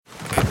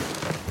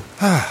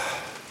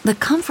The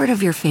comfort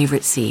of your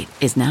favorite seat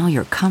is now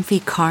your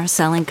comfy car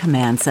selling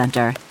command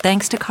center,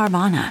 thanks to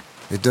Carvana.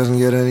 It doesn't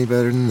get any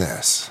better than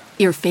this.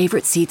 Your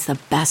favorite seat's the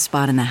best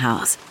spot in the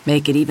house.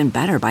 Make it even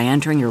better by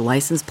entering your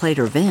license plate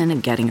or VIN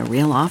and getting a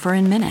real offer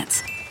in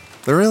minutes.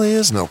 There really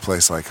is no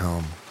place like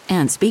home.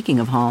 And speaking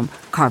of home,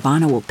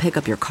 Carvana will pick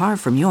up your car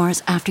from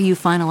yours after you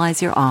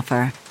finalize your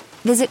offer.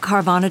 Visit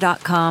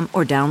Carvana.com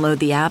or download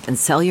the app and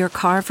sell your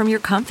car from your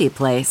comfy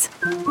place.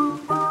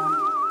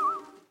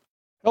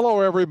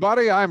 Hello,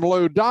 everybody. I'm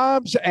Lou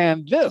Dobbs,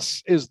 and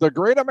this is the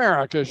Great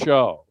America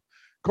Show.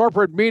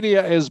 Corporate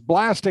media is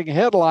blasting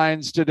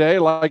headlines today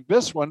like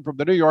this one from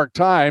the New York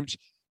Times.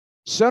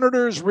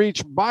 Senators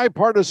reach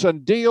bipartisan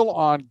deal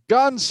on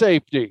gun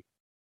safety.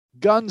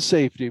 Gun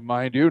safety,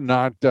 mind you,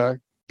 not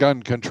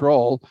gun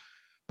control.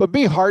 But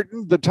be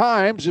heartened, the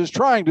Times is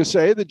trying to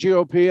say the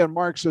GOP and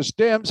Marxist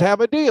Dems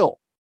have a deal.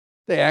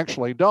 They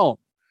actually don't.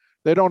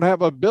 They don't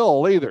have a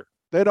bill either.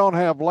 They don't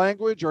have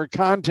language or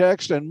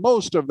context, and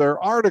most of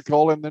their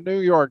article in the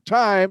New York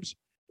Times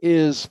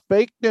is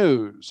fake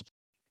news.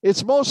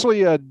 It's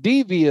mostly a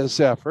devious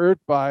effort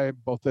by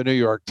both the New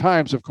York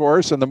Times, of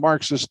course, and the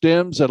Marxist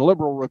Dems and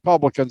liberal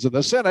Republicans in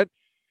the Senate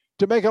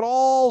to make it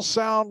all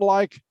sound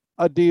like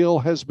a deal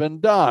has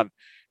been done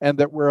and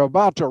that we're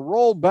about to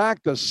roll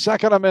back the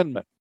Second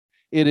Amendment.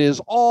 It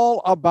is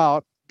all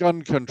about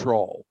gun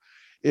control.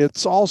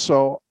 It's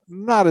also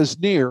not as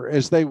near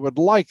as they would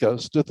like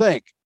us to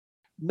think.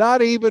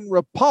 Not even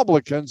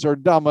Republicans are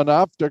dumb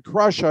enough to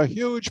crush a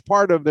huge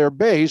part of their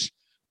base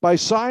by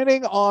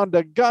signing on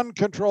to gun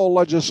control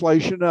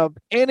legislation of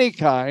any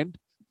kind,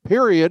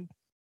 period,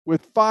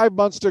 with 5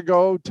 months to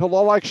go till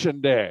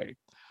Election Day.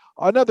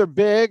 Another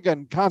big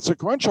and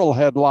consequential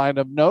headline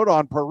of note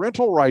on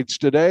parental rights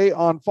today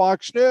on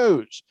Fox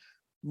News.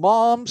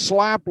 Mom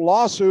slapped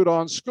lawsuit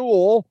on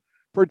school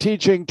for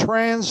teaching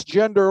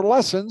transgender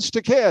lessons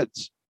to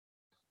kids.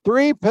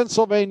 3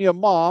 Pennsylvania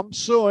moms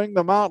suing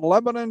the Mount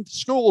Lebanon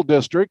School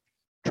District,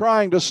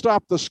 trying to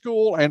stop the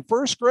school and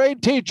first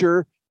grade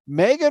teacher,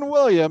 Megan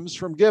Williams,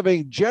 from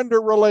giving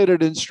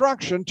gender-related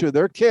instruction to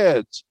their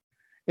kids.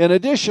 In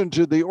addition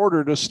to the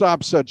order to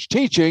stop such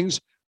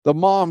teachings, the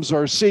moms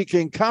are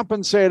seeking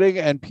compensating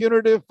and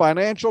punitive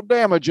financial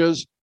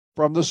damages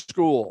from the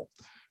school.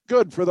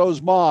 Good for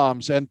those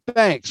moms, and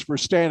thanks for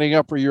standing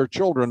up for your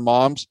children,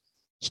 moms.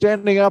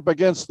 Standing up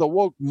against the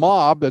woke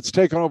mob that's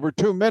taken over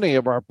too many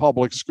of our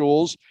public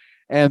schools,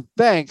 and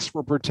thanks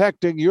for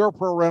protecting your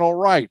parental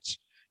rights.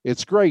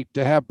 It's great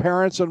to have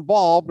parents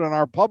involved in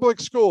our public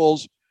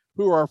schools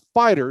who are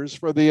fighters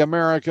for the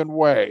American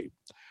way.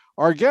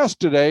 Our guest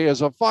today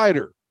is a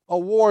fighter, a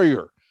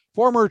warrior,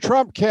 former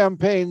Trump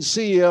campaign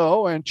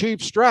CEO and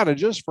chief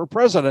strategist for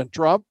President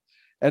Trump,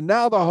 and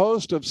now the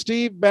host of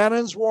Steve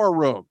Bannon's War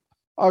Room,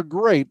 a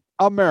great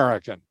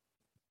American.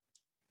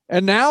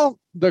 And now,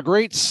 the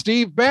great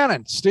Steve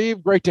Bannon.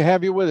 Steve, great to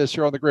have you with us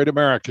here on the Great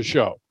America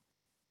Show.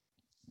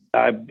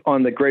 I'm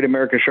on the Great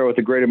America Show with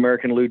the Great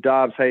American Lou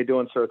Dobbs. How you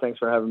doing, sir? Thanks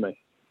for having me.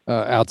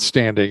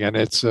 Outstanding, and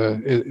it's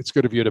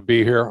good of you to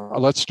be here.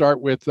 Let's start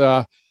with,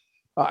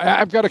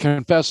 I've got to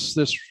confess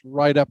this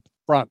right up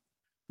front.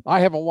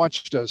 I haven't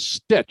watched a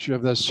stitch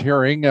of this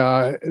hearing,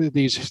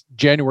 these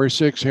January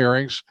 6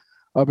 hearings,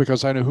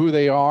 because I know who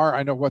they are.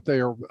 I know what they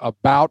are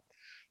about.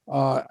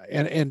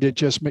 And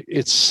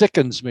it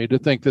sickens me to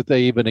think that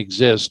they even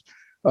exist.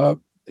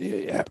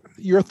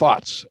 Your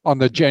thoughts on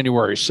the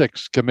January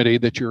 6th committee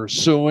that you're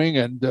suing,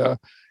 and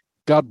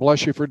God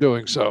bless you for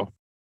doing so.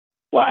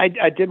 Well,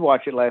 I did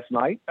watch it last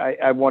night.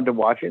 I wanted to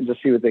watch it and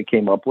just see what they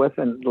came up with.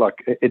 And look,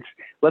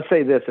 let's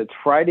say this: it's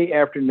Friday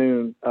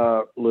afternoon,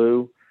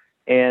 Lou,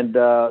 and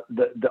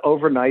the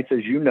overnights,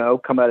 as you know,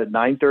 come out at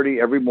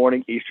 9:30 every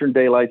morning Eastern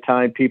Daylight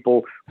Time.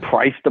 People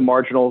price the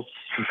marginal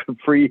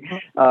free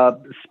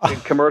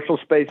commercial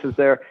spaces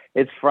there.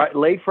 It's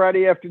late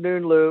Friday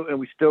afternoon, Lou, and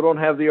we still don't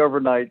have the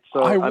overnight.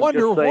 So I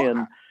wonder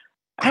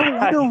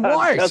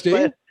why,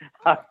 Steve.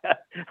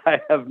 I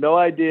have no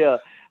idea,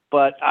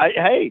 but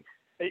hey,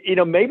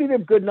 maybe they're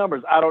good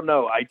numbers. I don't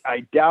know. I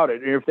doubt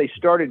it. And if they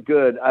started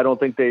good, I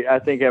think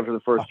after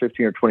the first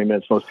 15 or 20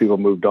 minutes, most people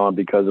moved on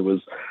because it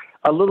was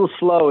a little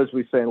slow, as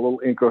we say, and a little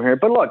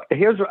incoherent. But look,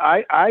 here's what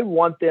I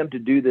want them to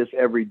do this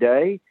every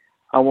day.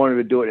 I want them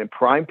to do it in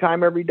prime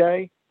time every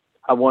day.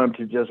 I want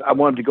them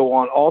to go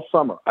on all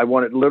summer.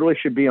 It literally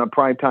should be on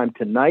prime time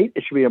tonight.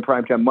 It should be on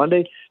prime time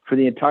Monday for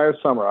the entire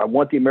summer. I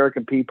want the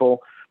American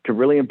people to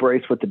really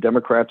embrace what the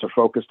Democrats are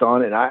focused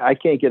on, and I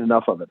can't get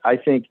enough of it. I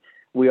think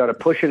we ought to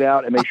push it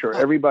out and make sure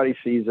everybody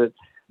sees it.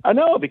 I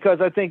know,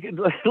 because I think,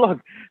 look,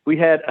 we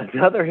had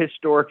another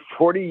historic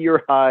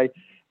 40-year high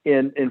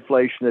in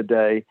inflation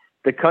today.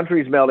 The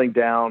country's melting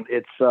down.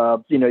 It's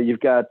you've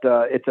got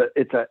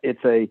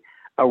it's a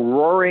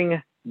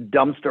roaring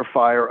dumpster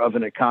fire of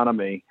an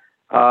economy.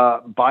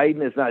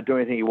 Biden is not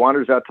doing anything. He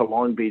wanders out to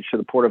Long Beach to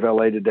the port of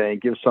LA today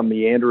and gives some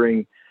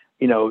meandering,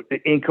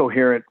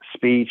 incoherent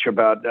speech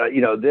about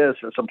this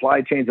and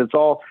supply chains. It's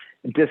all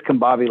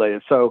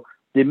discombobulated. So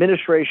the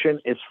administration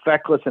is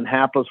feckless and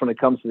hapless when it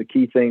comes to the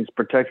key things: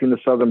 protecting the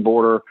southern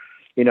border,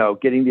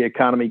 getting the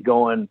economy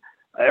going.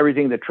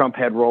 everything that Trump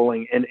had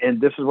rolling.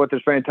 And this is what they're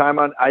spending time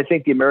on. I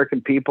think the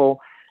American people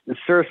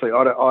seriously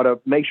ought to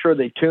make sure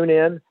they tune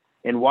in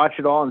and watch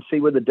it all and see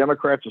where the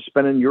Democrats are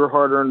spending your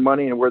hard-earned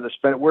money and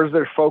where's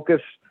their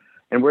focus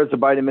and where's the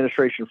Biden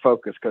administration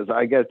focus. Because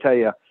I got to tell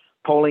you,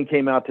 polling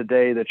came out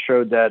today that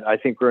showed that I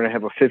think we're going to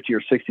have a 50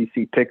 or 60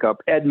 seat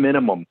pickup at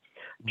minimum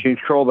to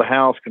control the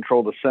House,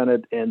 control the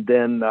Senate, and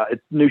then a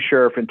new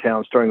sheriff in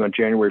town starting on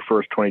January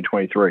 1st,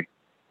 2023.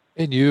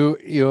 And you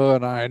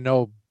and I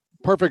know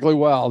perfectly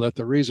well that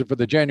the reason for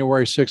the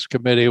January 6th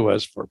committee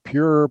was for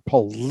pure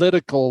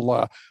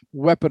political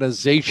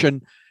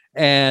weaponization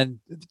and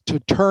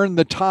to turn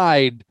the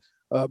tide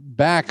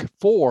back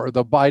for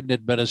the Biden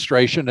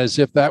administration, as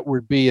if that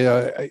would be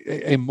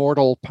a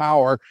mortal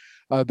power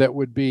that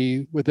would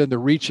be within the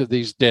reach of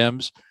these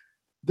Dems.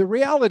 The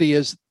reality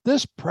is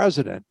this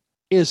president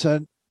is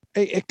a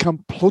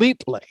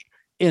completely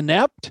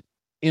inept,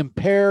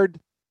 impaired,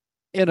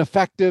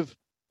 ineffective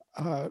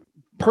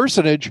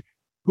personage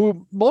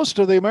who most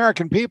of the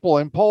American people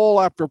in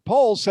poll after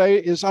poll say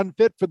is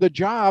unfit for the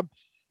job.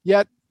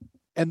 Yet,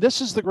 and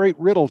this is the great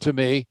riddle to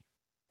me,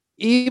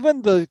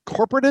 even the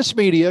corporatist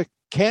media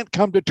can't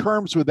come to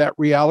terms with that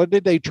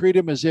reality. They treat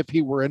him as if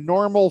he were a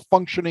normal,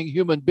 functioning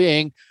human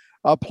being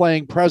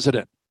playing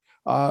president.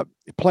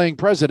 Playing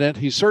president,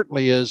 he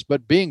certainly is,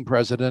 but being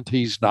president,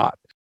 he's not.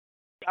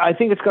 I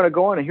think it's going to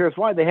go on, and here's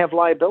why. They have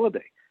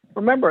liability.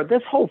 Remember,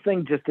 this whole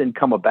thing just didn't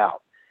come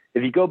about.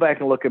 If you go back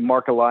and look at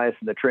Mark Elias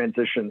and the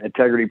Transition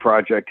Integrity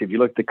Project, if you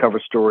look at the cover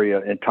story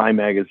in Time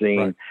Magazine,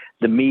 right,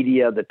 the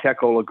media, the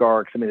tech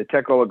oligarchs, the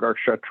tech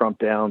oligarchs shut Trump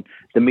down.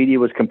 The media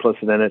was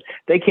complicit in it.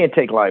 They can't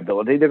take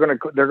liability. They're going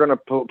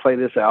to play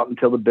this out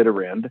until the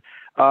bitter end,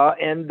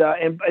 and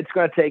it's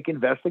going to take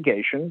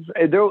investigations.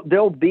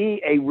 There'll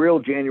be a real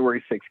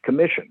January 6th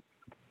commission.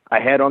 I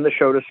had on the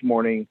show this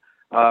morning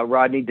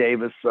Rodney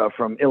Davis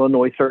from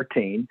Illinois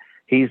 13.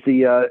 He's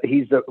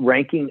the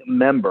ranking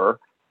member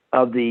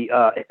of the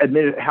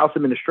House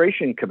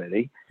Administration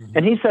Committee. Mm-hmm.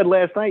 And he said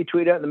last night, he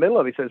tweeted out in the middle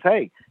of it, he says,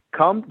 hey,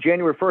 come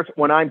January 1st,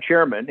 when I'm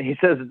chairman, he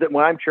says that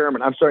when I'm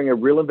chairman, I'm starting a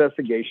real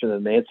investigation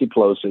of Nancy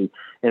Pelosi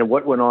and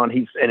what went on.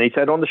 He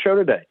said on the show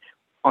today,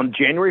 on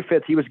January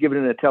 5th, he was given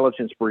an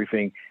intelligence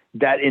briefing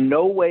that in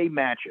no way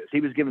matches. He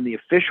was given the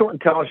official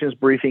intelligence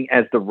briefing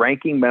as the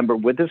ranking member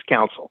with his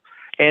counsel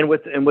and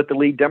with the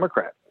lead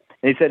Democrat.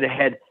 And he said it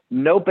had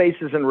no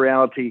basis in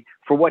reality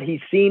for what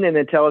he's seen in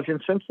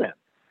intelligence since then.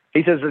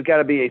 He says there's got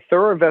to be a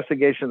thorough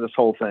investigation of this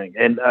whole thing.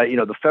 And,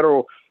 the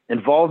federal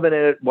involvement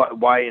in it,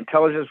 why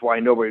intelligence, why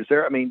nobody was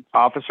there.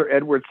 Officer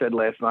Edwards said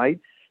last night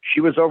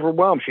she was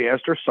overwhelmed. She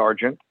asked her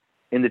sergeant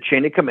in the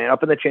chain of command,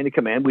 up in the chain of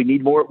command, we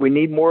need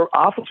more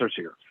officers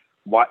here.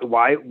 Why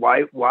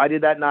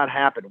did that not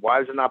happen? Why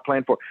was it not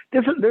planned for?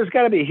 There's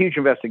got to be a huge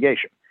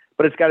investigation,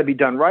 but it's got to be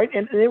done right.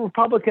 And the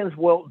Republicans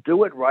will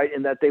do it right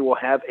in that they will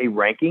have a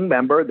ranking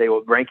member.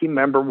 Ranking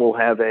member will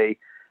have a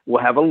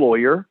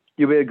lawyer.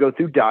 You'll be able to go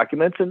through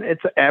documents, and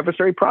it's an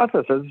adversary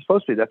process as it's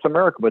supposed to be. That's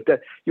America. But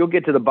you'll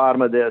get to the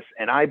bottom of this,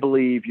 and I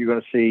believe you're going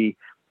to see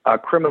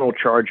criminal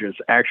charges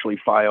actually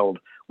filed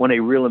when a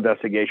real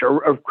investigation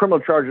or criminal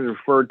charges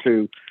referred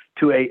to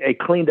a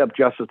cleaned up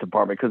Justice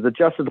Department, because the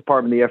Justice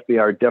Department and the FBI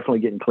are definitely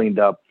getting cleaned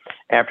up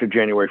after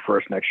January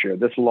 1st next year.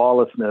 This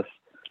lawlessness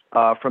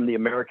from the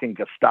American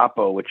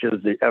Gestapo, which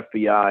is the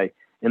FBI,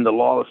 and the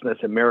lawlessness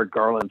in Merrick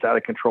Garland's out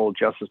of control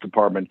Justice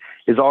Department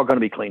is all going to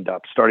be cleaned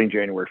up starting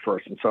January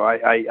 1st. And so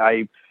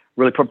I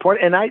really purport,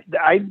 and I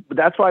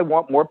that's why I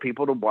want more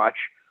people to watch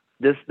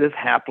this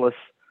hapless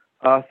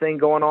thing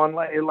going on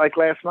like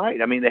last night.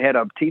 They had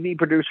a TV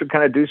producer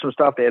kind of do some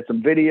stuff. They had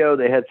some video.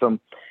 They had some,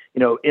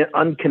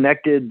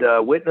 unconnected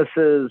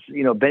witnesses.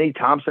 Benny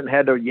Thompson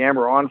had to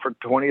yammer on for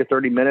 20 or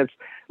 30 minutes.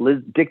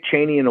 Dick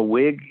Cheney in a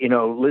wig.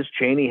 Liz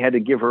Cheney had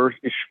to give her,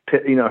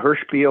 her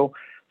spiel.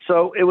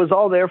 So it was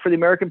all there for the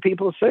American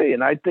people to see.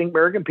 And I think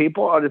American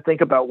people ought to think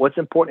about what's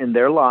important in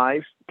their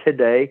lives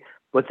today,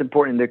 what's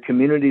important in their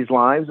communities'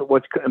 lives,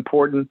 what's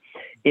important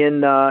in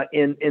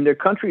their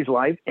country's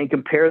life, and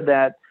compare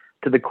that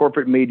to the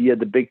corporate media,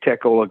 the big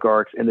tech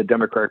oligarchs, and the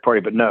Democratic Party.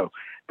 But no,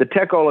 the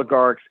tech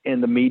oligarchs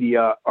and the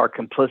media are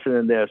complicit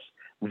in this.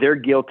 They're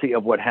guilty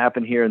of what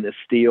happened here in this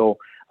steal.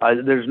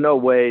 There's no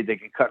way they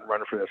can cut and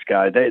run for this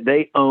guy.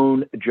 They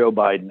own Joe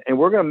Biden, and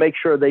we're going to make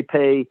sure they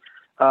pay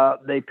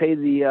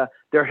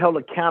they're held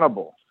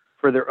accountable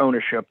for their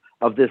ownership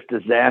of this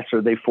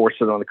disaster they forced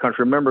it on the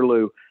country. Remember,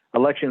 Lou,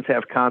 elections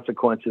have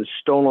consequences.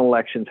 Stolen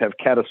elections have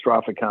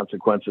catastrophic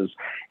consequences,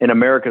 and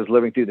America is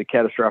living through the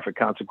catastrophic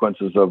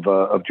consequences of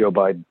Joe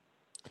Biden.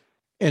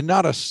 And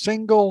not a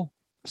single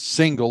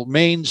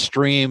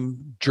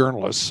mainstream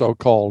journalist,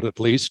 so-called at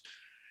least,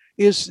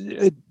 is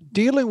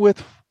dealing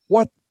with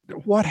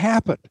what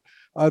happened.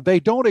 They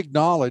don't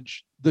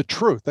acknowledge the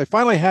truth. They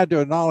finally had to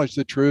acknowledge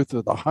the truth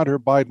of the Hunter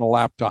Biden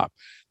laptop.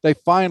 The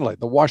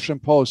Washington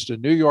Post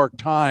and New York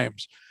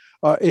Times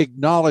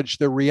acknowledged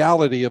the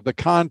reality of the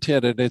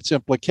content and its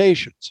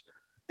implications.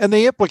 And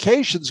the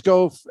implications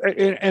go,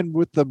 and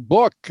with the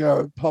book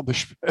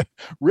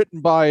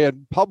written by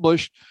and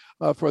published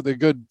for the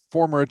good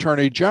former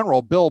Attorney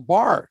General, Bill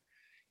Barr,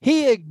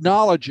 he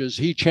acknowledges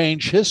he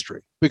changed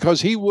history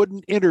because he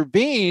wouldn't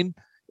intervene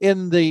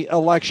in the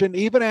election,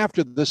 even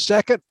after the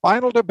second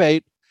final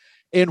debate,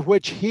 in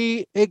which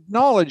he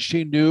acknowledged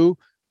he knew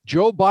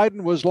Joe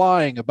Biden was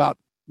lying about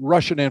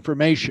Russian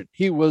information.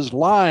 He was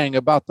lying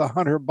about the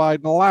Hunter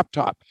Biden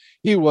laptop.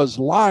 He was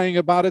lying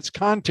about its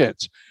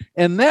contents.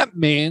 And that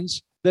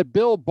means that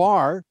Bill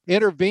Barr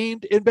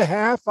intervened in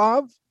behalf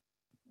of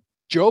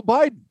Joe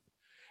Biden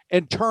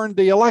and turned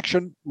the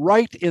election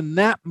right in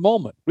that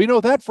moment. We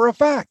know that for a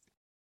fact.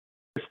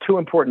 There's two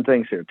important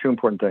things here, two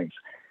important things.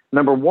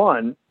 Number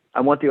one,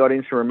 I want the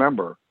audience to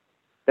remember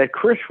that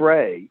Chris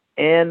Wray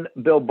and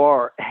Bill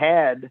Barr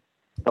had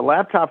the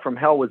laptop from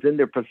hell was in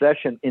their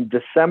possession in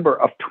December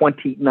of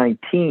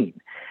 2019.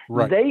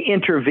 Right. They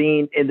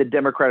intervened in the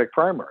Democratic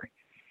primary.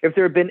 If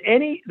there had been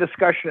any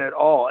discussion at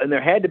all, and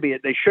there had to be,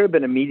 they should have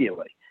been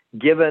immediately,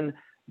 given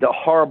the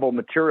horrible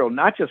material,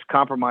 not just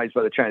compromised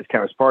by the Chinese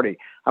Communist Party.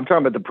 I'm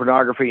talking about the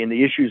pornography and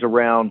the issues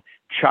around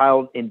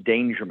child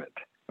endangerment,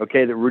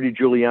 okay, that Rudy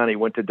Giuliani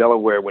went to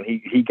Delaware when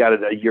he got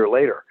it a year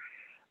later.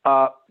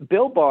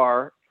 Bill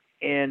Barr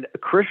and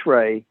Chris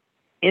Wray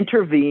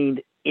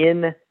intervened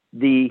in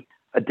the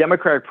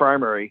Democratic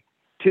primary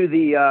to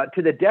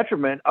the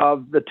detriment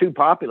of the two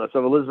populists,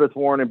 of Elizabeth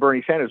Warren and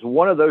Bernie Sanders.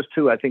 One of those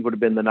two, I think, would have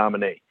been the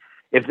nominee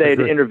if they had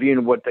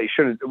intervened what they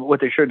should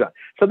have done.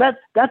 So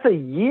that's a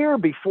year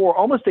before,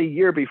 almost a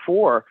year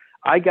before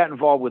I got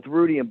involved with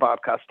Rudy and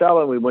Bob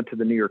Costello. We went to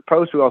the New York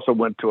Post. We also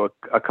went to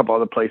a couple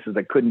other places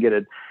that couldn't get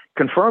it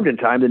confirmed in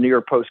time. The New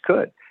York Post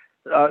could.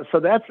 So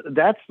that's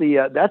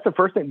the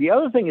first thing. The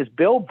other thing is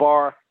Bill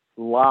Barr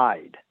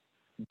lied.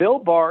 Bill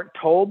Barr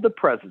told the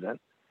president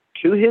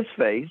to his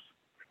face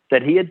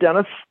that he had done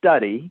a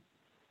study,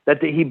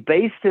 that he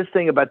based his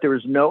thing about there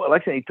was no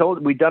election. He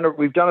told we've done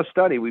a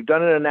study, we've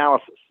done an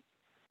analysis.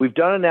 We've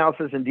done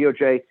analysis in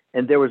DOJ,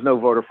 and there was no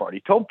voter fraud.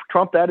 He told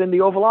Trump that in the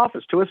Oval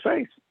Office to his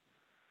face.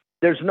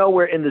 There's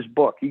nowhere in this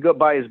book. You go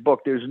by his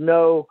book. There's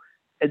no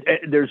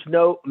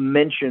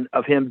mention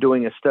of him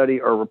doing a study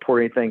or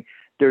reporting anything.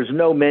 There's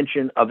no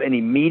mention of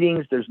any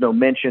meetings. There's no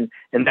mention,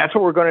 and that's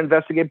what we're going to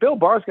investigate. Bill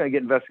Barr is going to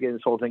get investigated in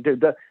this whole thing too.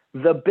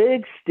 The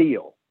big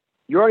steal.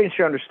 Your audience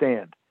should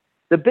understand.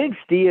 The big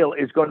steal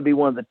is going to be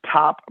one of the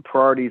top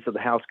priorities of the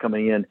House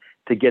coming in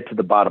to get to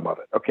the bottom of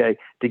it, okay?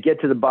 To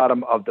get to the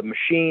bottom of the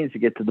machines, to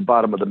get to the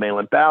bottom of the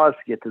mail-in ballots,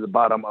 to get to the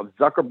bottom of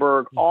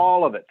Zuckerberg,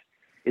 all of it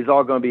is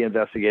all going to be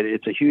investigated.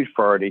 It's a huge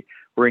priority.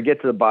 We're going to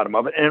get to the bottom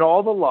of it, and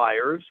all the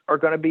liars are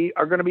going to be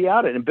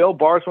outed. And Bill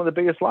Barr is one of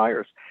the biggest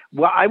liars.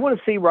 Well, I want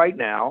to see right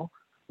now,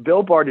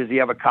 Bill Barr, does he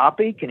have a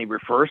copy? Can he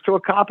refer us to a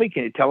copy?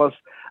 Can he tell us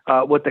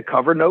what the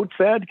cover note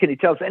said? Can he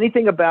tell us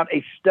anything about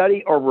a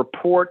study or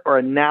report or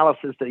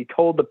analysis that he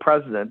told the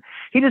president?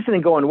 He just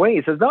didn't go and wing.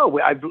 He says, no,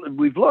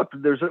 we've looked.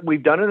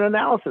 We've done an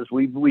analysis.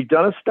 We've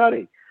done a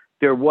study.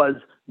 There was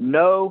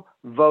no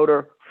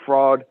voter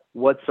fraud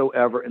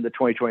whatsoever in the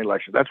 2020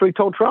 election. That's what he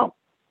told Trump,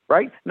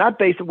 right? Not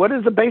based. What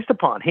is it based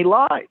upon? He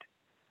lied.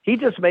 He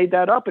just made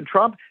that up. And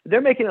Trump, they're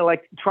making it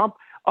like Trump,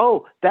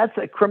 oh, that's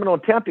a criminal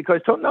intent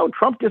because no,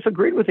 Trump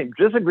disagreed with him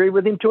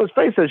to his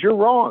face, says you're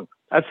wrong.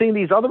 I've seen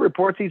these other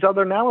reports, these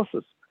other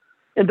analysis.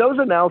 And those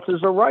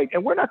analyses are right.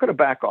 And we're not going to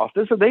back off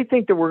this. So they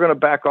think that we're going to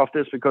back off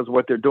this because of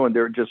what they're doing.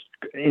 They're just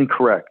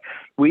incorrect.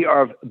 We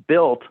have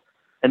built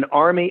an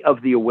army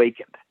of the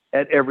awakened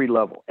at every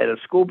level, at a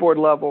school board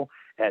level,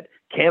 at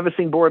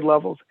canvassing board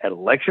levels, at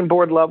election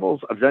board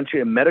levels,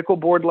 eventually at medical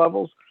board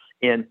levels.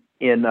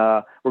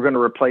 We're going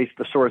to replace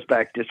the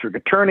source-backed district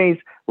attorneys.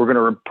 We're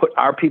going to put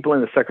our people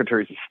in the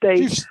secretaries of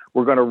state.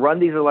 We're going to run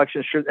these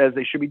elections as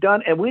they should be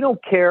done. And we don't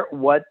care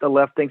what the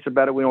left thinks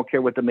about it. We don't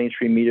care what the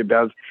mainstream media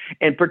does.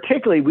 And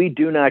particularly, we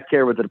do not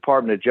care what the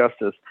Department of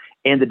Justice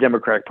and the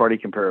Democratic Party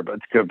compare.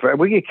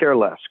 We could care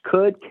less,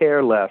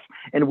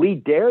 And we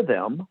dare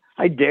them.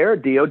 I dare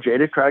DOJ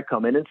to try to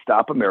come in and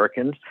stop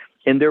Americans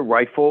in their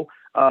rights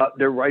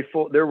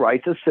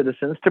as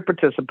citizens to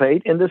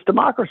participate in this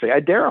democracy. I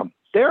dare them.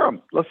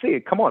 Let's see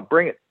it. Come on,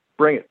 bring it.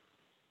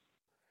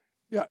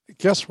 Yeah,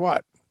 guess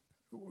what?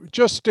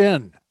 Just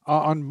in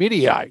on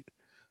Mediaite,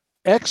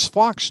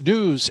 ex-Fox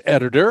News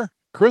editor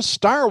Chris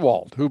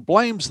Stirewalt, who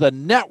blames the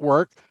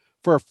network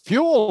for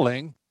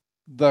fueling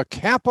the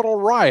Capitol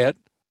riot,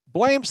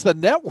 blames the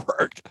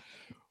network,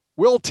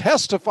 will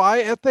testify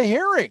at the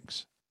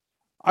hearings.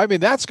 I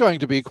mean, that's going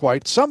to be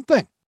quite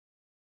something.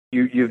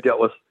 You've dealt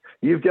with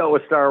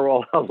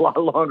Stirewalt a lot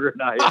longer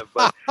than I have,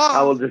 but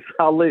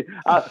I'll leave.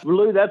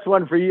 Lou, that's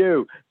one for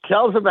you.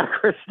 Tell us about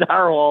Chris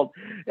Stirewalt.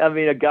 I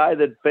mean, a guy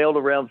that failed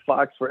around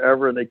Fox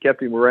forever and they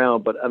kept him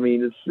around, but I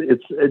mean,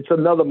 it's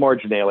another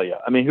marginalia.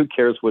 I mean, who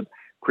cares what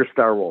Chris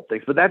Stirewalt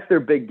thinks? But that's their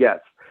big guess.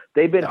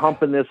 They've been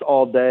humping this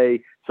all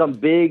day. Some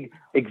big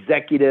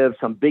executive,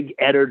 some big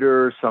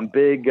editor, some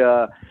big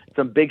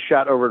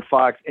shot over at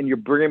Fox, and you're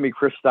bringing me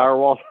Chris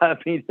Stirewalt. I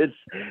mean, it's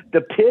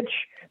the pitch.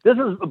 This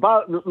is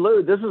about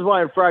Lou. This is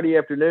why on Friday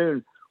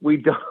afternoon we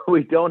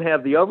don't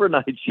have the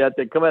overnight shot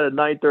that come out at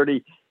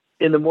 9:30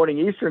 in the morning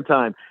Eastern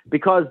time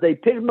because they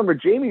picked. Remember,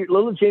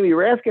 little Jamie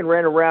Raskin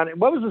ran around.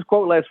 And what was his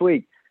quote last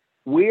week?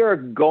 we are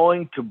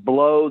going to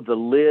blow the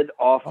lid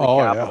off the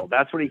Capitol. Yeah.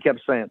 That's what he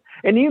kept saying.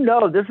 And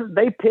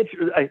they pitched.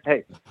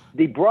 Hey,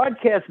 the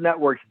broadcast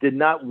networks did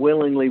not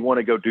willingly want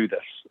to go do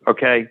this.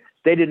 Okay,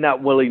 they did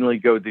not willingly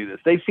go do this.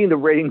 They've seen the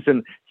ratings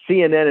in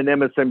CNN and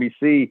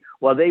MSNBC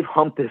while they've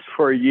humped this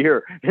for a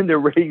year, and their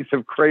ratings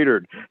have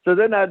cratered. So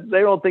they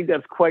don't think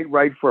that's quite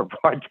right for a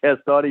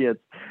broadcast audience.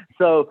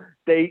 So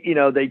they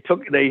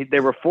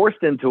were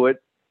forced into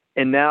it.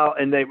 And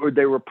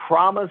they were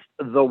promised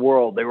the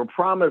world. They were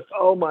promised,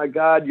 oh my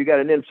God, you got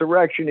an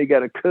insurrection, you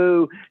got a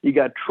coup, you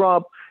got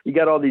Trump, you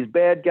got all these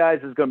bad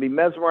guys. It's going to be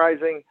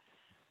mesmerizing.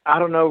 I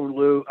don't know,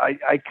 Lou.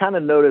 I kind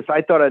of noticed.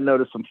 I thought I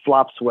noticed some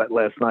flop sweat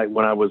last night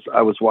when I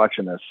was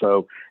watching this.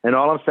 So, and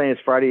all I'm saying is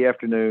Friday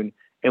afternoon,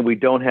 and we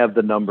don't have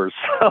the numbers.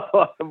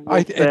 So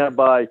we'll stand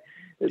by.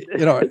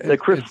 The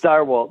Chris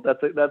Starwalt.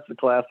 That's the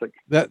classic.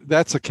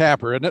 That's a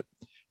capper, isn't it?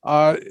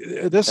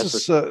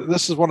 This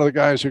is one of the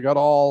guys who got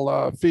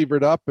all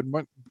fevered up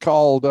and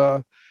called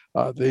the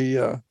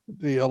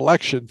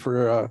election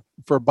for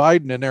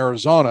Biden in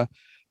Arizona.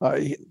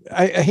 I'm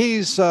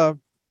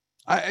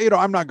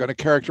not going to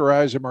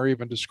characterize him or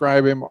even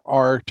describe him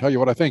or tell you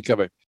what I think of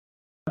him.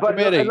 But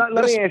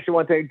let me ask you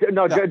one thing.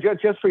 No, yeah.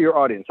 just for your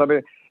audience. I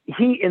mean,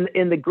 he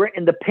in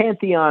the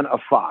pantheon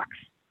of Fox,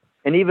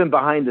 and even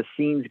behind the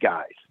scenes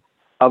guys.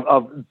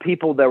 Of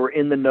people that were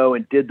in the know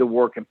and did the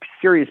work, and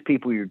serious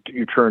people you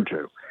turn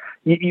to,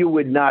 you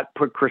would not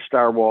put Chris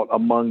Starwalt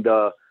among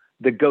the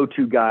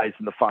go-to guys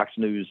in the Fox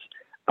News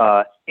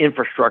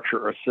infrastructure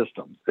or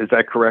system. Is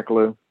that correct,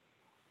 Lou?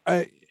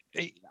 I'll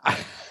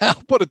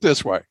put it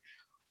this way: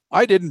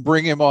 I didn't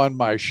bring him on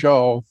my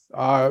show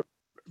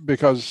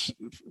because,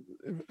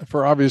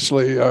 for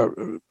obviously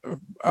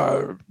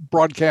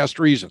broadcast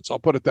reasons. I'll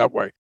put it that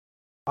way.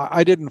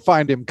 I didn't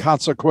find him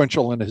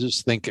consequential in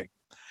his thinking.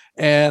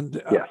 And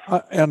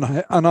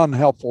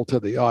unhelpful to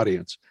the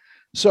audience.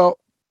 So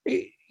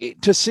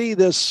to see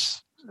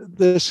this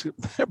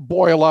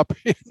boil up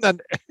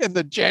in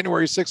the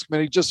January 6th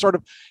committee just sort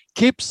of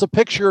keeps the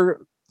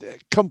picture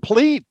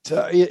complete.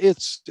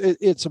 It's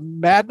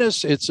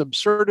madness, it's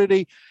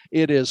absurdity,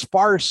 it is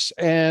farce,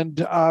 and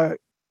at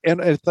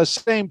the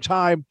same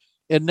time,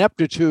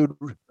 ineptitude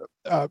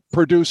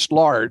produced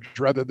large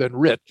rather than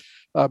writ,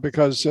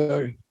 because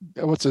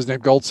what's his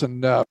name,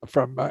 Goldson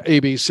from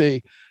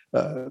ABC.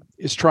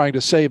 Is trying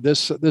to save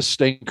this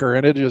stinker,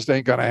 and it just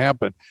ain't going to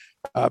happen.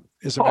 As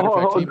a matter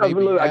of fact,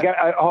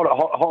 hold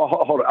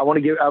on. I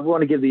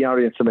want to give the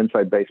audience some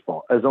inside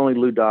baseball, as only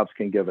Lou Dobbs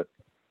can give it.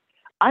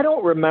 I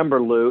don't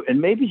remember, Lou,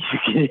 and maybe you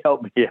can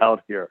help me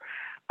out here.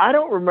 I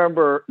don't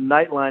remember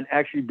Nightline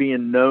actually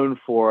being known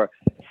for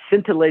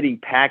scintillating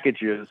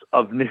packages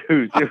of news.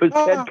 It was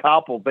Ted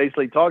Koppel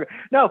basically talking.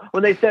 No,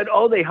 when they said,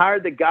 they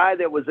hired the guy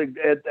that was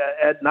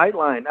at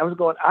Nightline, I was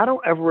going, I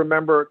don't ever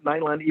remember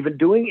Nightline even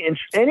doing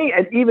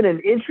even an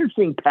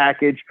interesting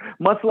package,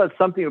 much less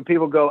something where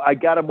people go, I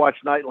got to watch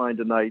Nightline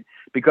tonight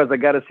because I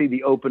got to see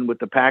the open with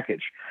the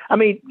package. I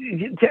mean,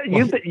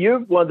 you're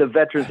one of the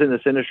veterans in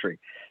this industry.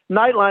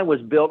 Nightline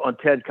was built on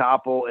Ted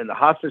Koppel, and the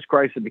hostage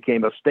crisis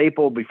became a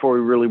staple before we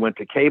really went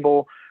to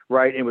cable,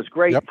 right? It was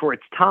great for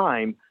its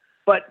time,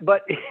 but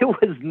it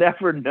was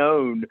never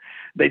known.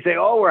 They say,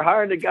 we're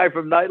hiring a guy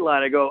from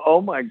Nightline. I go,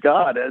 oh, my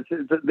God. And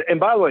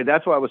by the way,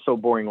 that's why I was so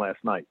boring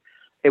last night.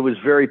 It was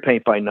very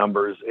paint by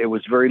numbers. It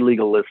was very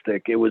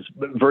legalistic. It was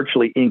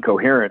virtually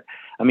incoherent.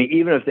 I mean,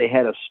 even if they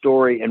had a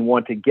story and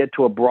want to get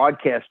to a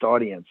broadcast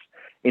audience,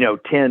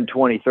 10,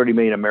 20, 30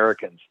 million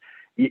Americans,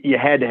 you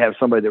had to have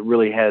somebody that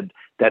really had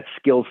that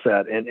skill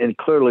set. And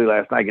clearly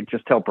last night, I could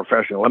just tell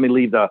professional. Let me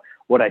leave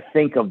what I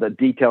think of the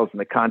details and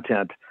the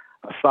content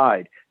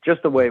aside.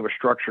 Just the way it was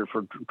structured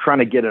for trying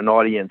to get an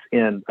audience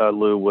in,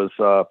 Lou, was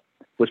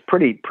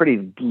pretty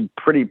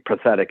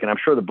pathetic. And I'm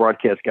sure the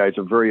broadcast guys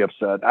are very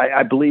upset.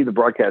 I believe the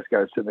broadcast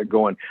guys sitting there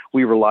going,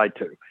 we were lied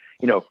to.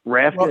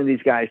 Raskin and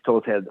these guys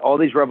told us had all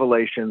these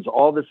revelations,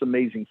 all this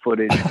amazing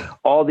footage,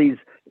 all these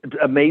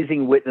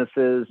amazing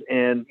witnesses.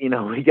 And,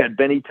 we got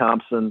Benny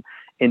Thompson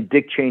and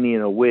Dick Cheney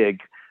in a wig,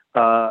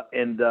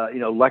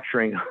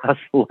 lecturing us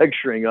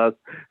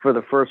for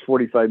the first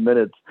 45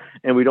 minutes.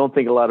 And we don't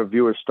think a lot of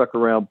viewers stuck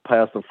around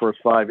past the first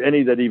 5,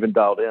 any that even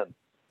dialed in.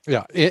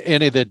 Yeah.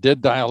 Any that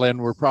did dial in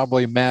were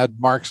probably mad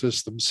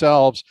Marxists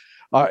themselves.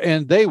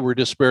 And they were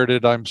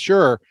dispirited, I'm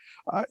sure.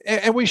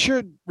 And we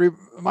should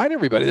remind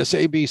everybody, this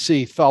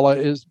ABC fella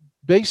is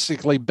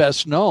basically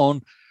best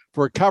known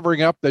for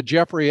covering up the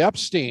Jeffrey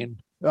Epstein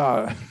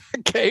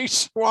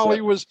case while he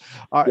was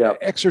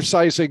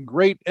exercising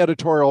great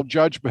editorial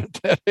judgment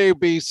at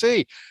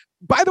ABC.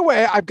 By the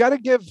way, I got to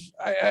give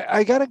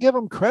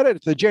him credit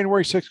at the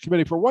January 6th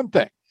committee for one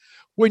thing.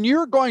 When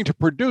you're going to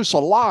produce a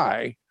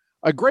lie,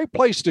 a great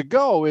place to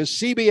go is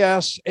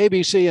CBS,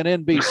 ABC,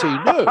 and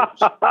NBC News.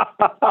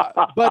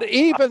 But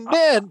even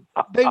then,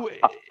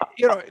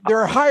 there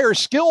are higher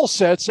skill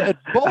sets at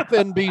both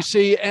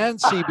NBC and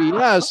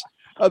CBS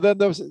than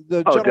the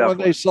gentleman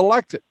definitely. They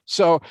selected.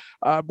 So,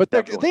 but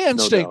the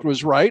instinct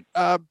was right.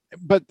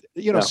 But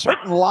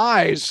certain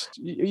lies,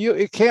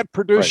 you can't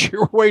produce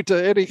your way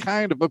to any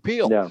kind of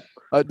appeal. Yeah.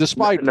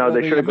 despite no,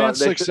 they the should have immense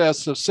gone.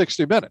 success of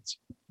 60 Minutes.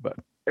 But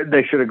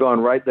they should have gone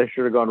right. They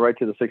should have gone right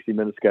to the 60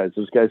 Minutes guys.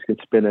 Those guys could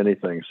spin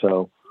anything.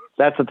 So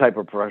that's the type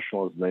of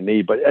professionalism they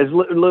need. But as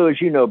Lou, as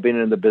you know, being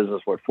in the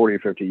business 40 or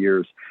 50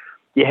 years,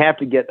 you have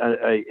to get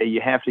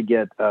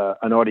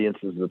an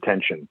audience's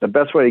attention. The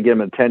best way to get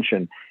them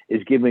attention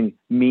is giving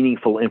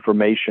meaningful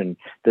information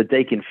that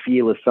they can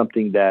feel is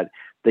something that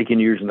they can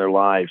use in their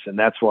lives. And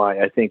that's why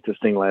I think this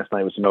thing last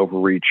night was an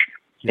overreach.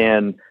 Yeah.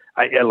 And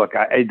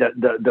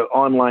the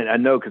online, I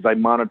know, because I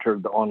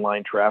monitored the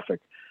online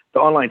traffic. The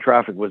online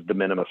traffic was de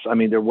minimis. I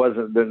mean,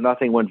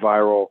 nothing went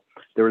viral.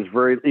 There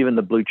was even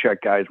the blue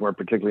check guys weren't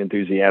particularly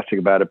enthusiastic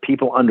about it.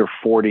 People under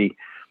 40, it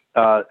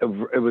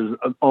was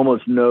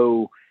almost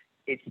no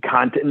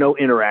content, no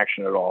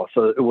interaction at all.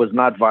 So it was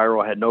not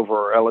viral, had no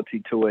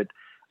virality to it.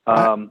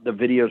 The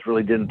videos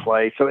really didn't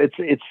play. So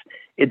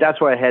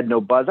that's why I had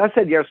no buzz. I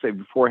said yesterday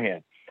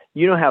beforehand,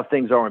 you know how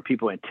things are when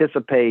people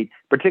anticipate,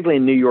 particularly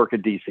in New York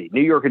and DC.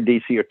 New York and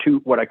DC are two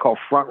what I call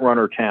front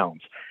runner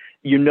towns.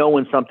 You know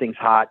when something's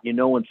hot, you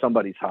know when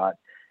somebody's hot.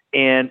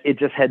 And it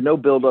just had no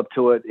build up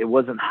to it. It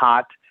wasn't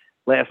hot.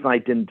 Last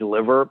night didn't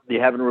deliver. You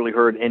haven't really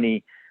heard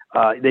any.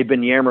 They've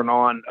been yammering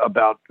on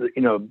about the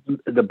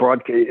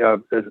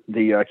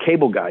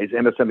cable guys,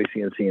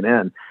 MSNBC and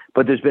CNN,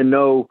 but there's been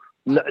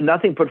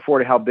nothing put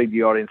forward how big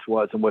the audience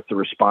was and what the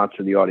response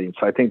of the audience.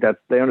 So I think that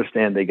they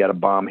understand they got a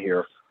bomb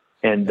here.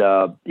 And,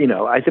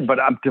 I said, but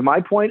to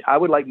my point, I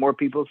would like more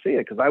people to see it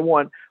because I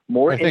want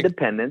more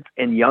independents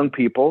and young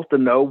people to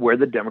know where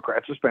the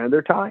Democrats are spending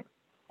their time.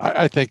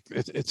 I think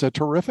it's a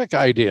terrific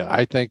idea.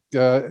 I think,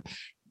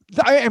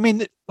 I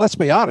mean, let's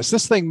be honest,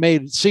 this thing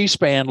made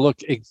C-SPAN look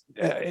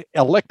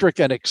electric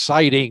and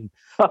exciting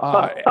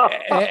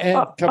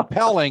and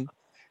compelling.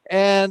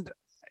 And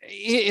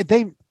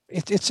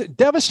it's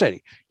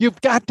devastating. You've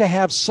got to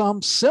have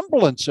some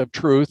semblance of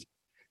truth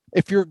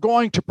if you're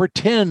going to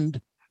pretend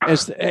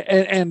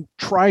and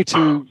try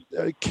to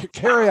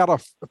carry out a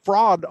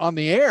fraud on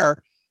the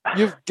air.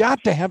 You've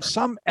got to have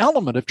some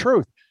element of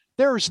truth.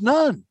 There's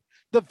none.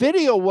 The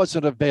video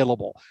wasn't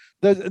available.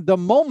 The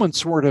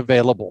moments weren't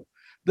available.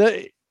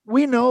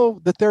 We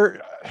know that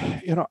there,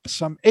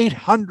 some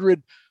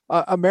 800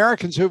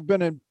 Americans who've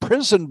been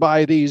imprisoned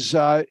by these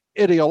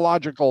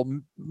ideological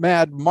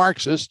mad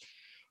Marxists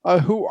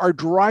who are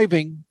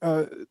driving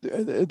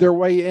their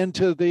way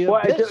into the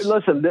abyss.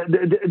 Listen,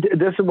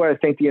 this is where I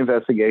think the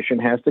investigation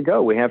has to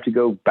go. We have to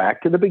go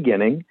back to the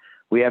beginning.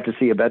 We have to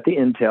see about the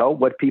intel,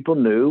 what people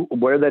knew,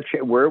 where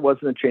it was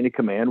in the chain of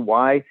command,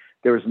 why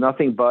there was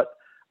nothing but.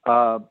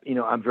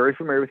 I'm very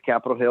familiar with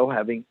Capitol Hill,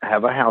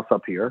 have a house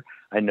up here.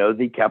 I know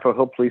the Capitol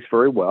Hill police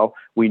very well.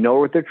 We know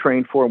what they're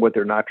trained for and what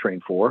they're not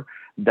trained for.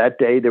 That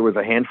day, there was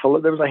a handful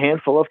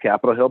of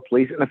Capitol Hill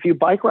police and a few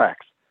bike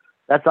racks.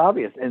 That's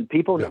obvious. And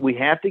people, we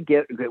have to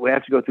go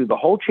through the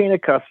whole chain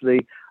of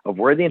custody of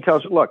where the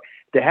intelligence. Look,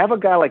 to have a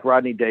guy like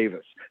Rodney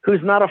Davis,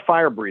 who's not a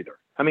fire breather.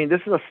 I mean, this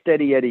is a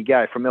steady Eddie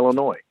guy from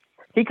Illinois.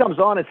 He comes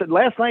on and said,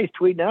 last night he's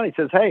tweeting out, he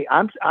says, hey,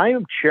 I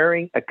am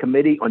chairing a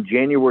committee on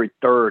January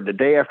 3rd, the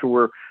day after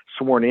we're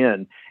sworn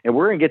in, and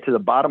we're going to get to the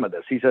bottom of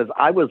this. He says,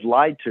 I was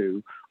lied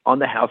to on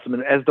the House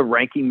as the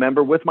ranking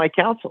member with my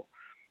counsel.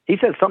 He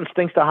said something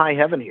stinks to high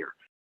heaven here.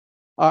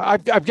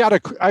 I've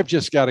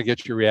just got to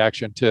get your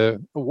reaction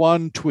to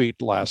one tweet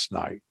last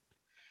night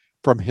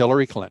from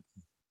Hillary Clinton.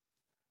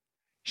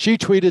 She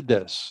tweeted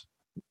this.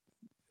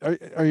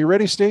 Are you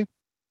ready, Steve?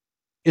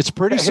 It's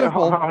pretty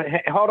simple. Hold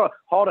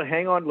on.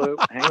 Hang on, Lou.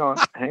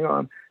 Hang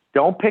on.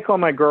 Don't pick on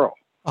my girl.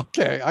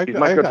 Okay,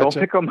 don't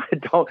pick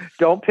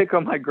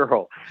on my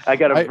girl. I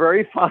got a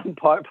very fond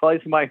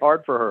place in my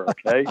heart for her.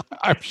 Okay,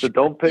 so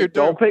don't be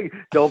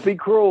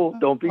cruel.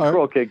 Don't be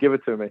cruel. Okay, give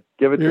it to me.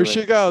 Here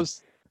she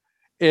goes.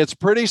 It's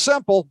pretty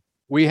simple.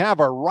 We have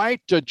a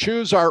right to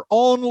choose our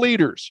own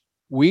leaders.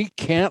 We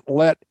can't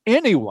let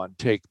anyone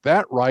take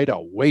that right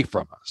away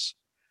from us.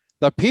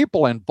 The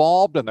people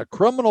involved in the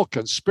criminal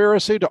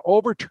conspiracy to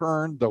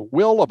overturn the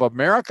will of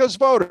America's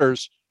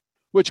voters,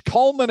 which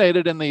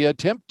culminated in the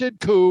attempted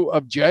coup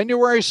of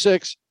January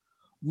 6th,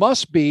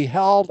 must be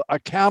held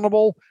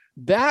accountable.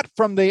 That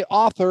from the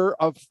author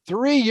of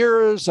 3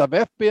 years of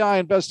FBI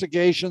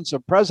investigations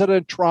of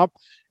President Trump,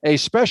 a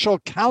special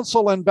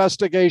counsel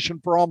investigation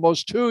for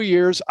almost 2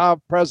 years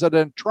of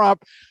President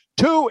Trump,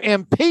 2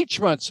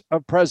 impeachments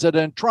of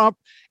President Trump,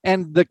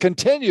 and the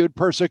continued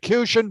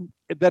persecution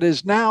that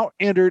has now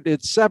entered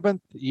its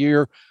 7th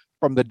year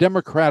from the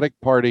Democratic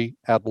Party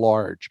at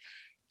large.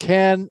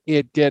 Can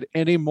it get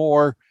any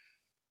more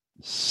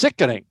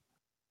sickening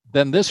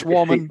than this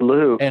woman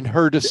and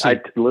her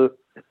deceit?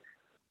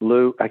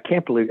 Lou, I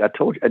can't believe I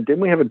told you. Didn't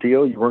we have a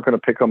deal? You weren't going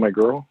to pick on my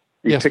girl.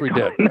 Yes, we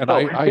did. No.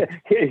 And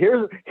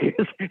here's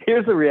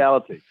the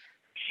reality.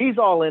 She's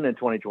all in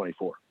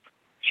 2024.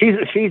 She's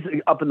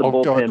up in the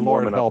bullpen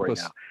warming up right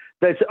now.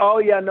 That's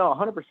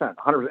 100%.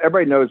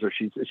 Everybody knows her.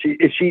 She's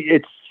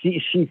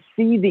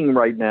seething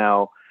right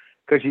now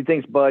because she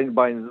thinks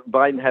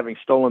Biden having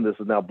stolen this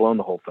has now blown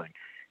the whole thing.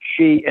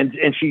 She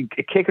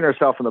kicking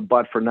herself in the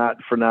butt for not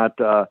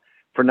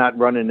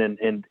running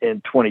in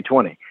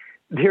 2020.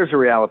 here's the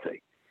reality.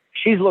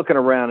 She's looking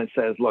around and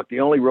says, look, the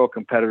only real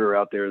competitor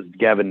out there is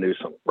Gavin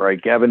Newsom,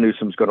 right? Gavin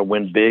Newsom's going to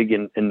win big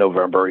in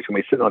November. He's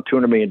going to be sitting on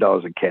 $200 million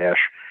in cash.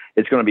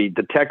 It's going to be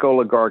the tech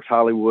oligarchs,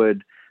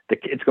 Hollywood.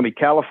 It's going to be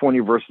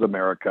California versus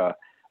America,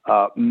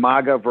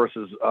 MAGA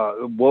versus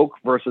woke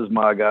versus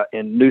MAGA,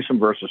 and Newsom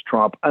versus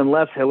Trump,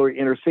 unless Hillary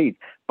intercedes.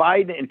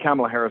 Biden and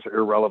Kamala Harris are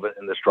irrelevant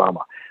in this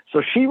drama.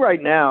 So she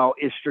right now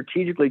is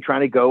strategically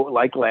trying to go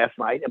like last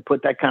night and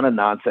put that kind of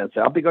nonsense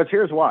out, because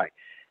here's why.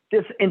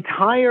 This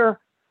entire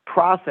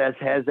process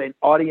has an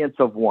audience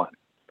of one.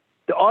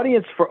 The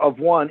audience of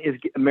one is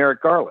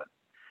Merrick Garland.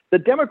 The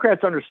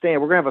Democrats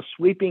understand we're going to have a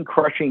sweeping,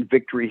 crushing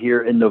victory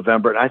here in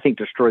November, and I think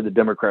destroy the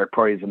Democratic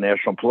Party as a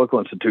national political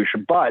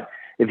institution. But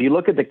if you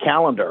look at the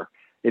calendar,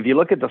 if you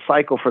look at the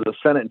cycle for the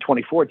Senate in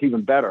 24, it's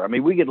even better. I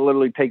mean, we could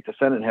literally take the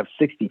Senate and have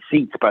 60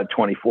 seats by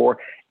 24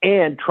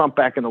 and Trump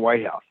back in the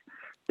White House.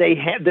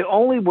 The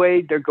only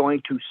way they're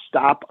going to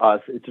stop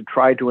us is to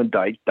try to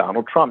indict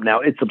Donald Trump. Now,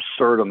 it's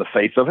absurd on the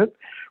face of it,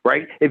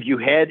 right? If you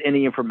had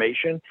any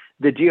information,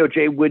 the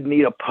DOJ would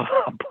need a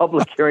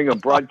public hearing on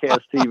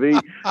broadcast TV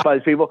by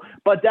these people.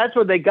 But that's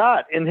what they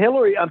got. And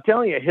Hillary, I'm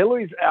telling you,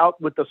 Hillary's out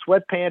with the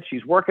sweatpants.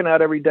 She's working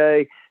out every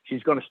day.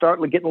 She's going to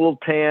start getting a little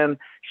tan.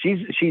 She's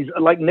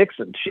like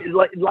Nixon. She's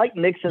like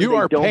Nixon. They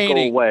don't go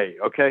away.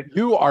 Okay.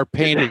 You are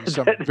painting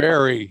some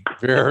very,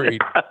 very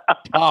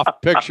tough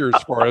pictures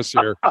for us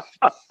here.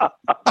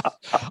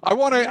 I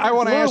want to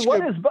ask you.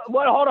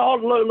 Hold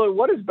on, Lou.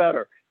 What is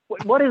better?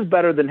 What is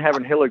better than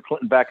having Hillary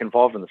Clinton back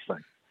involved in this thing?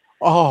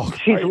 Oh,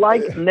 she's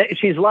like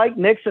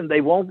Nixon. They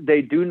won't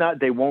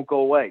go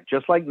away.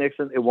 Just like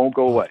Nixon, it won't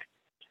go away.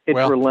 It's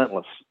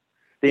relentless.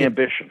 The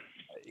ambition.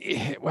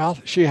 Well,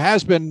 she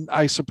has been,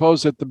 I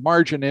suppose, at the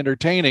margin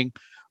entertaining,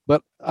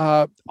 but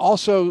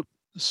also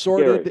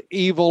sordid,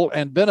 evil,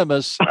 and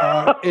venomous.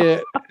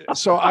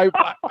 So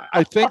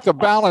I think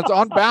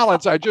on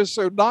balance, I just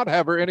should not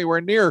have her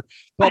anywhere near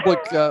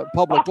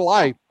public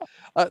life.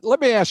 Let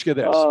me ask you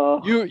this: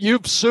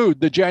 you've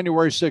sued the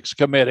January 6th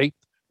committee,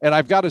 and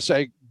I've got to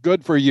say,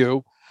 good for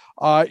you.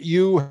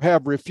 You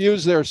have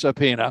refused their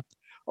subpoena.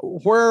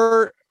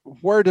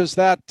 Where does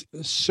that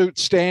suit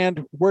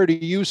stand? Where do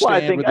you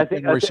stand with the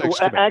January 6th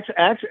committee?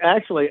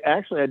 Actually,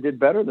 I did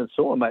better than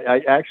sue them.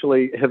 I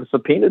actually have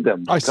subpoenaed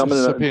them.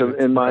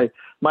 In my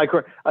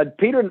career.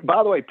 Peter,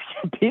 by the way,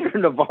 Peter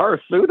Navarro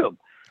sued him.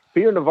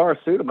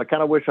 I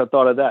kind of wish I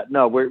thought of that.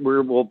 No,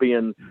 we'll be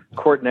in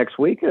court next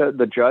week.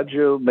 The judge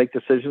will make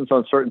decisions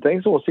on certain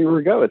things, and we'll see where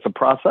we go. It's a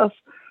process.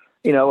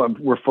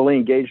 We're fully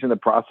engaged in the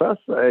process.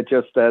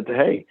 Just that,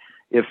 hey,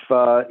 if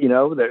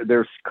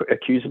they're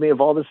accusing me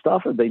of all this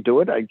stuff, if they do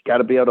it, I got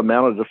to be able to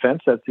mount a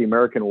defense. That's the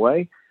American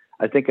way.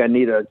 I think I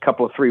need a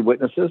couple of 3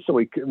 witnesses, so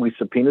we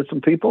subpoena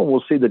some people, and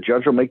we'll see. The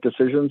judge will make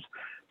decisions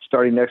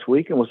starting next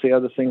week, and we'll see how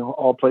this thing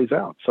all plays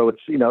out. So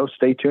it's,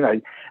 stay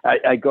tuned.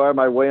 I go out of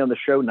my way on the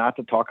show not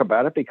to talk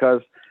about it,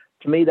 because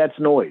to me, that's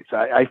noise.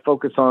 I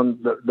focus on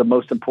the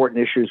most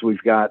important issues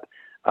we've got.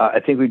 I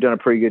think we've done a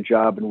pretty good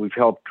job, and we've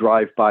helped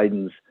drive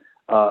Biden's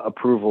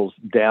approvals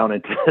down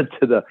into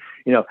the,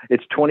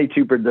 it's 22%.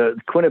 The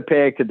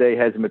Quinnipiac today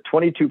has him at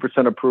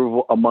 22%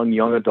 approval among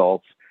young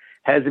adults,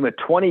 has him at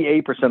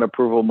 28%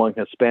 approval among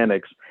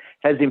Hispanics,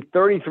 has him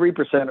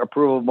 33%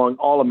 approval among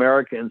all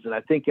Americans, and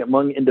I think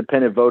among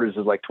independent voters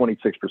is like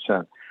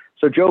 26%.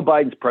 So Joe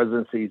Biden's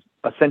presidency is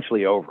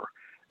essentially over,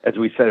 as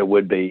we said it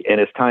would be, and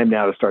it's time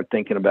now to start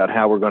thinking about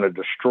how we're going to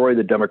destroy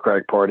the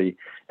Democratic Party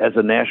as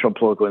a national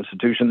political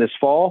institution this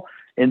fall.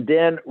 And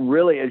then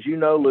really, as you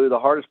know, Lou, the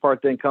hardest part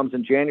then comes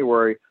in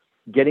January,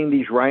 getting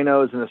these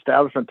rhinos and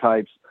establishment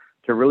types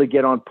to really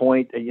get on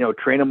point,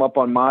 train them up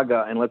on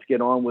MAGA, and let's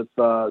get on with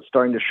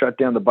starting to shut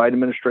down the Biden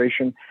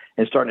administration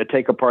and starting to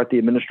take apart the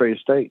administrative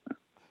state.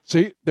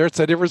 See, there's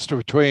a difference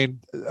between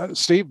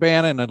Steve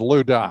Bannon and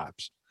Lou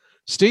Dobbs.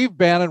 Steve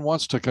Bannon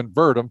wants to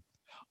convert them.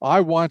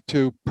 I want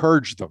to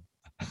purge them.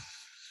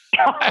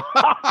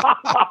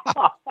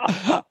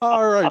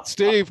 All right,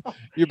 Steve,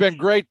 you've been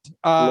great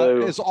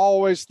as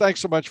always. Thanks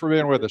so much for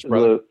being with us,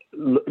 brother.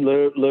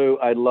 Lou,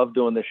 I love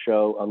doing this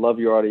show. I love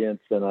your audience,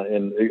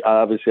 and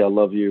obviously I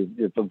love you.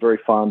 I'm very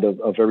fond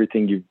of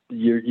everything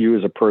you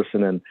as a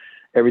person and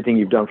everything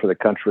you've done for the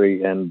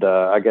country. And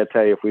I got to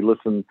tell you, if we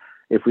listen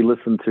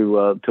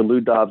to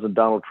Lou Dobbs and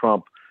Donald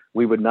Trump,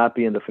 we would not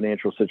be in the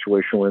financial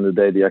situation we're in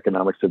today, the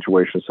economic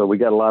situation. So we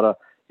got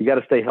you got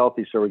to stay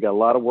healthy, sir. We got a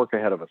lot of work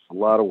ahead of us. A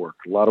lot of work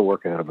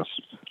ahead of us.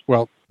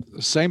 Well,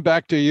 same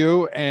back to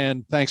you,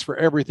 and thanks for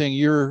everything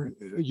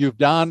you've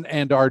done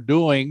and are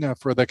doing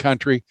for the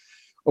country.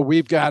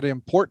 We've got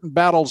important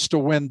battles to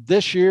win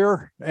this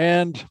year,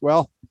 and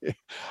well,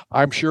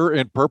 I'm sure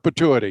in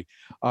perpetuity.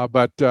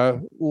 But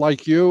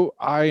like you,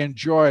 I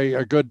enjoy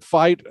a good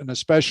fight, and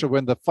especially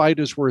when the fight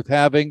is worth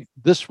having.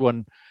 This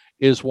one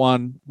is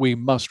one we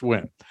must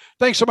win.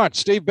 Thanks so much,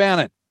 Steve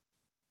Bannon.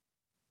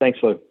 Thanks,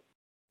 Lou.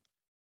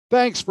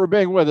 Thanks for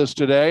being with us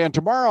today. And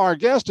tomorrow our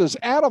guest is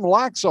Adam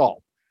Laxalt.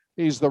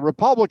 He's the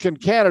Republican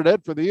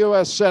candidate for the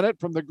U.S. Senate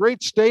from the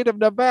great state of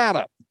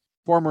Nevada.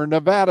 former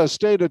Nevada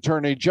State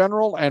Attorney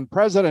General and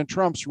President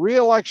Trump's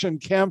re-election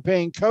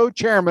campaign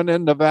co-chairman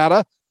in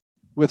Nevada,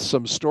 with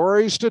some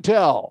stories to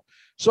tell.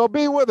 So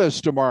be with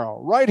us tomorrow,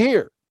 right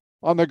here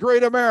on The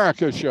Great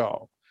America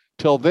Show.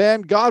 Till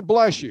then, God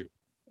bless you,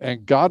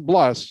 and God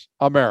bless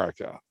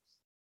America.